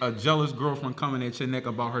a jealous girlfriend coming at your neck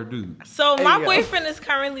about her dude. So my boyfriend is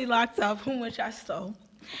currently locked up, whom which I stole.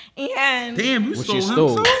 And damn, you stole him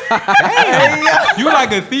too? Damn. You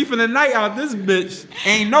like a thief in the night out this bitch.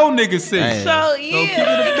 Ain't no nigga safe. So yeah. So keep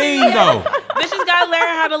it a bean though. Bitches gotta learn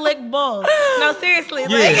how to lick balls. No, seriously. Yeah.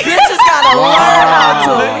 Like, bitches gotta learn how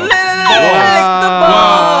to lick the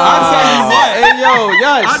balls.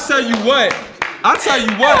 I tell you what. I'll tell you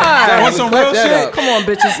what. Want some real shit? Come on,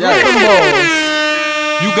 bitches. Lick the balls.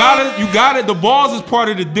 You got it. The balls is part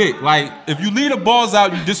of the dick. Like, if you leave the balls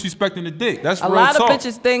out, you disrespecting the dick. That's real talk. A lot of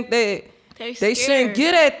bitches think they shouldn't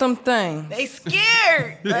get at them things. They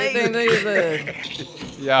scared. Like, they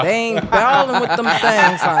ain't balling with them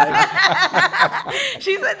things. Like.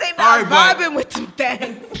 She said they not vibing with them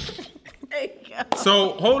things.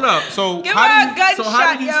 So hold up. So how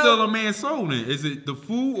do you steal a man's soul then? Is it the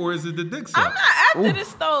food or is it the dick suck? I'm not after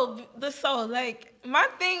the soul. Like, my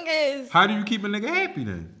thing is, how do you keep a nigga happy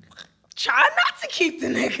then? Try not to keep the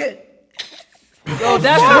nigga. Yo,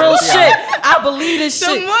 that's real shit. I believe this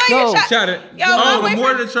shit. The more you try the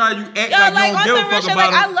more to try, you act like you don't give a fuck about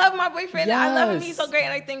him. I love my boyfriend. Yes. I love him. He's so great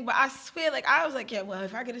and everything. But I swear, like, I was like, yeah, well,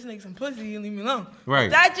 if I get this nigga some pussy, he'll leave me alone. Right.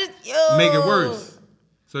 That just make it worse.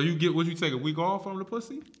 So you take a week off from the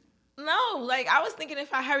pussy? No, like, I was thinking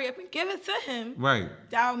if I hurry up and give it to him, right,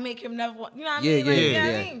 that would make him never want. You know what I mean? Like, you know what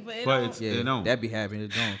I mean? But it don't. That be happening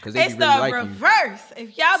to them because it's be really the reverse.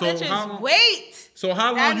 If y'all bitches wait. So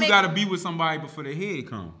how long you gotta be with somebody before the head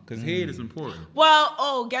come? Because head is important.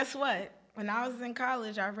 Well, guess what? When I was in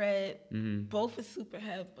college, I read both of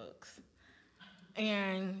Superhead books.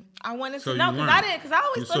 And I wanted to know because I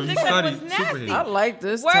always thought dick sucking was nasty. Superhead. I like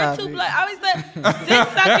this Word topic. to blood. I always thought dick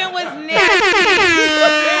sucking was nasty.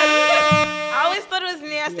 I always thought it was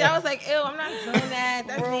nasty. Yeah. I was like, ew, I'm not doing that.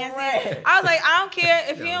 That's nasty. I was like, I don't care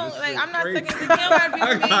if you don't like. I'm not sucking dick. You don't gotta be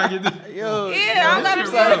with me. I don't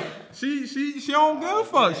gotta be. She don't give a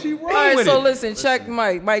fuck. She roll with it. All right, so listen, check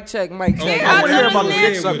Mike. Mike check. Mike check. I want to hear about the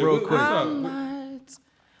dick suck real quick.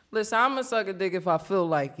 Listen, I'm gonna suck a dick if I feel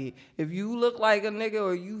like it. If you look like a nigga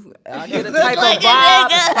or I get a type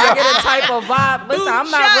of vibe. Listen,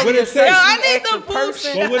 I'm not really a sexually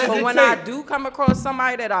person, but when I do come across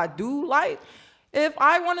somebody that I do like, if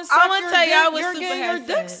I want to suck your dick, you're getting your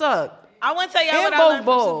dick sucked. I want to tell y'all what I learned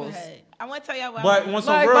from Superhead. I want to tell y'all what I learned. But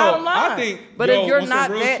like, bottom line, I think. But if you're not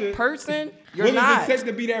that person, you're not. What does it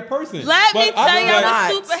take to be that person? Let me tell y'all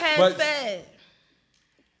what Superhead said.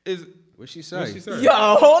 What she say? Yo,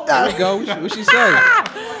 hold on. Here we go. What she say?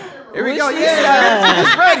 Here we go. Yeah,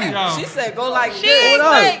 it's ready. She said, "Go like this."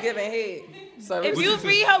 Like, giving head. If you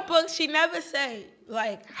read her books, she never say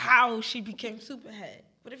like how she became Superhead.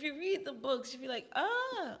 But if you read the books, you be like,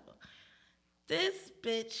 oh, this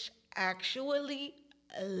bitch actually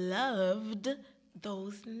loved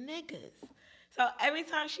those niggas. So every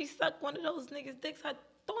time she sucked one of those niggas' dicks, her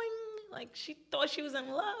doing, like she thought she was in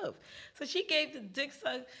love. So she gave the dick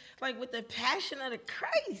suck like with the passion of the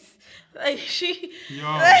Christ. Like she,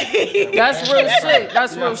 like, that's real shit.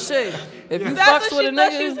 That's real shit. If you fucks with a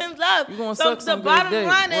nigga, she was in love. You gonna suck some the bottom dick.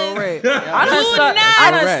 line is,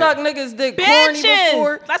 I done suck niggas' dick corny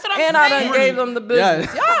before. That's what I'm saying. And I done gave them the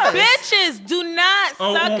business. Yes. Bitches do not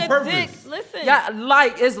suck a dick. Listen. Yeah,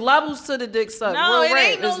 like it's levels to the dick suck. No, it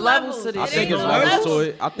ain't no it's levels to this shit. I think it's levels to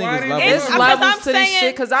it. I think it's levels. It's levels to this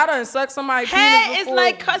shit because I done suck somebody penis before. It's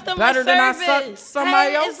like customer better service. Than I suck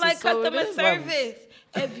somebody else. It's like customer service.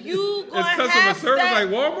 If you gonna have customer service like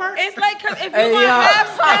Walmart? It's like if you're gonna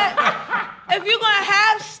half step, if you're gonna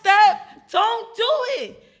half step, don't do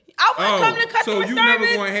it. I want to come to customer service. So you never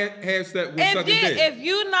going half step with sucking dick? If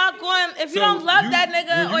you not going, if you don't love that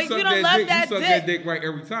nigga, or if you don't love that dick, you suck that dick right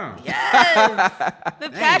every time. Yes,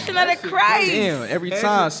 the passion of the Christ. Damn, every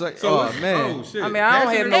time. Oh man. Oh, shit. I mean, I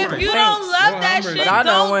don't have no complaints. If you don't love that shit,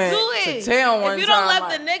 don't do it. If you don't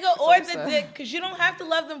love the nigga or the dick, because you don't have to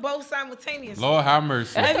love them both simultaneously. Lord have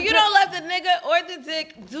mercy. If you don't love the nigga or the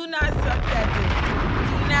dick, do not suck that dick.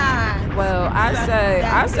 Well,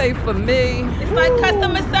 I say for me, it's like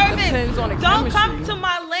customer service. Depends on the Don't chemistry. come to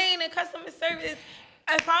my lane in customer service.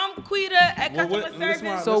 If I'm Quita at customer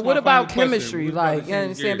service. So what about chemistry? Like, you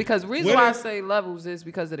understand? Because the reason why I say levels is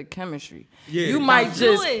because of the chemistry. Yeah, you might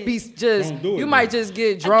might just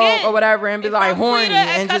get drunk or whatever and be like horny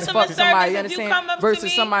and just fuck somebody. You understand?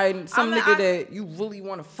 Versus some nigga that you really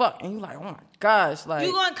want to fuck and you like, oh my gosh, like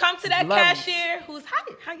you gonna come to that cashier who's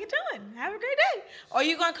hi, how you doing? Have a great day. Or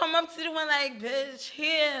you gonna come up to the one like, bitch,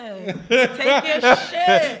 here, take your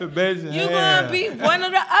shit. Bitch, you gonna be one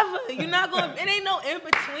or the other. You're not gonna. It ain't no in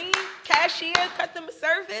between cashier, customer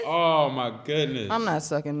service. Oh my goodness. I'm not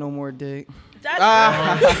sucking no more dick. That's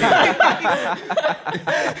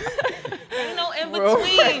ain't no in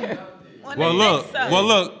between. Well, look.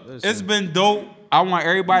 It's been dope. I want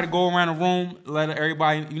everybody to go around the room, let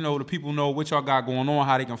everybody, the people know what y'all got going on,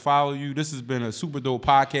 how they can follow you. This has been a super dope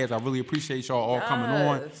podcast. I really appreciate y'all all coming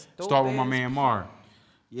on. Start with my man Mar.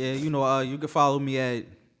 Yeah, you can follow me at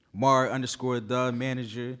Mar_the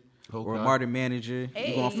manager or Mar the manager.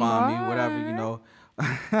 You're gonna find me, whatever,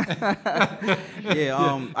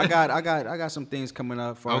 Yeah, I got some things coming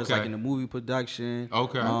up for us, like in the movie production.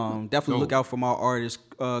 Okay. Definitely look out for my artist,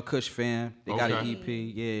 Kush Fam. They got an EP.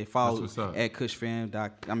 Yeah, follow at Kush Fam.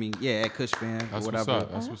 At Kush Fam or whatever.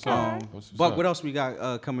 That's what's up. But what else we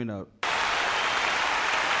got coming up?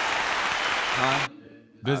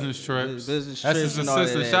 Business trips. Business That's trips. his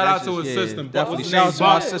assistant. Shout out to his assistant. Definitely shout out to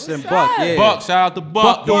my assistant, Buck. Yeah. Buck. Shout out to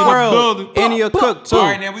Buck. The world. Any Cook too. All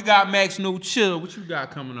right, now we got Max No Chill. What you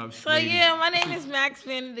got coming up? So yeah, my name is Max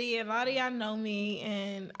Vanity. A lot of y'all know me,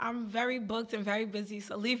 and I'm very booked and very busy.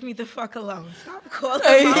 So leave me the fuck alone. Stop calling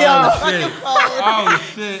me on the fucking phone. Oh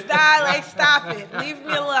shit. Stop it. Leave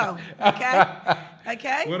me alone.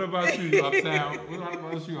 Okay. What about you, Uptown?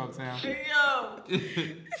 Yo.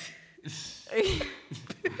 All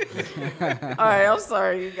right, I'm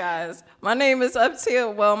sorry, you guys. My name is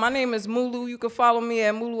Uptown. Well, my name is Mulu. You can follow me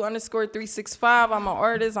at Mulu_365. I'm an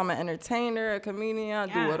artist. I'm an entertainer, a comedian. I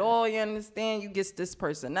do it all. You understand? You get this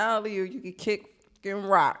personality, or you can kick fucking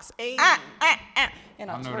rocks. And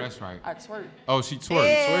I know that's right. I twerk. Oh, she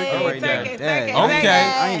twerk. Okay.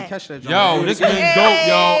 I ain't catch that. Yo, this been dope,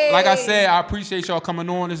 y'all. Like I said, I appreciate y'all coming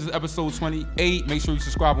on. This is episode 28. Make sure you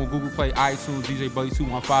subscribe on Google Play, iTunes, DJ Buddy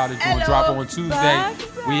 215 is going to drop on Tuesday.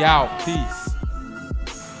 We out. Peace.